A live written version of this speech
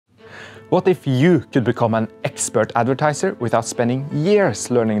What if you could become an expert advertiser without spending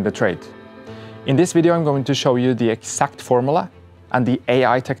years learning the trade? In this video, I'm going to show you the exact formula and the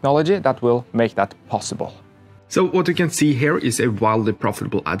AI technology that will make that possible. So what you can see here is a wildly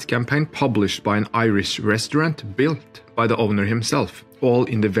profitable ad campaign published by an Irish restaurant built by the owner himself, all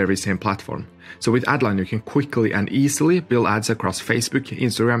in the very same platform. So with Adline, you can quickly and easily build ads across Facebook,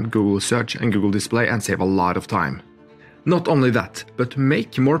 Instagram, Google Search and Google Display and save a lot of time. Not only that, but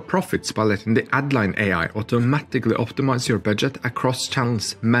make more profits by letting the Adline AI automatically optimize your budget across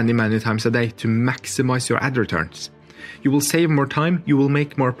channels many times a day to maximize your ad returns. You will save more time, you will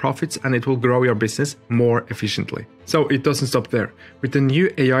make more profits, and it will grow your business more efficiently. So it doesn't stop there. With the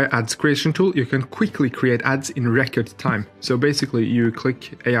new AI ads creation tool, you can quickly create ads in record time. So basically you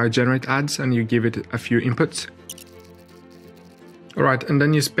click AI generate ads and you give it a few inputs. Alright, and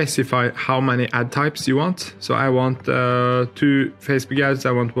then you specify how many ad types you want. So I want 2 Facebook ads,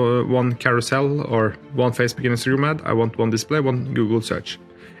 I want 1 carousel or 1 Facebook and Instagram ad, I want 1 display, 1 Google search.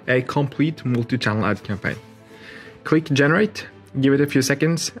 A complete multi-channel ad campaign. Click generate, give it a few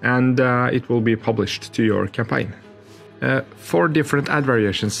seconds, and it will be published to your campaign. 4 different ad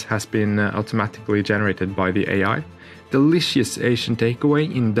variations has been automatically generated by the AI. Delicious Asian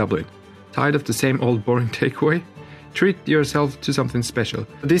takeaway in Dublin. Tired of the same old boring takeaway? Treat yourself to something special.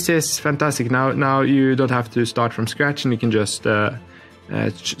 This is fantastic. Now you don't have to start from scratch, and you can just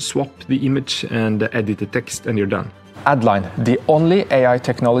swap the image and edit the text, and you're done. Adline, the only AI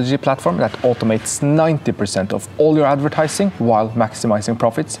technology platform that automates 90% of all your advertising while maximizing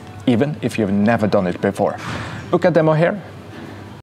profits, even if you've never done it before. Book a demo here